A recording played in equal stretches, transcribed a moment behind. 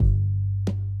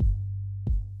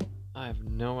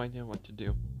no idea what to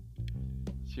do.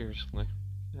 Seriously.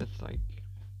 It's like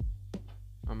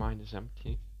my mind is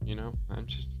empty, I'm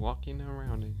just walking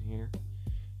around in here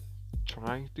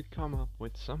trying to come up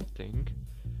with something,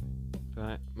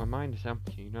 but my mind is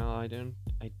empty, I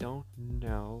don't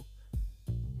know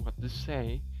what to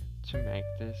say to make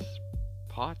this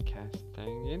podcast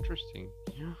thing interesting.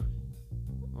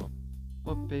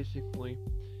 Well, basically,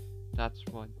 that's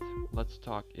what Let's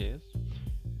Talk is.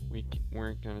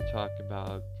 We're gonna talk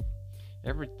about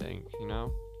everything,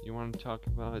 You want to talk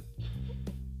about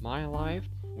my life?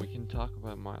 We can talk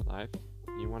about my life.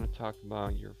 You want to talk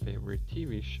about your favorite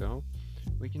TV show?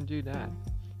 We can do that,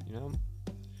 you know?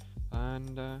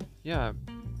 And yeah,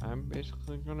 I'm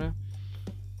basically gonna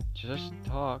just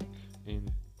talk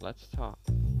and let's talk.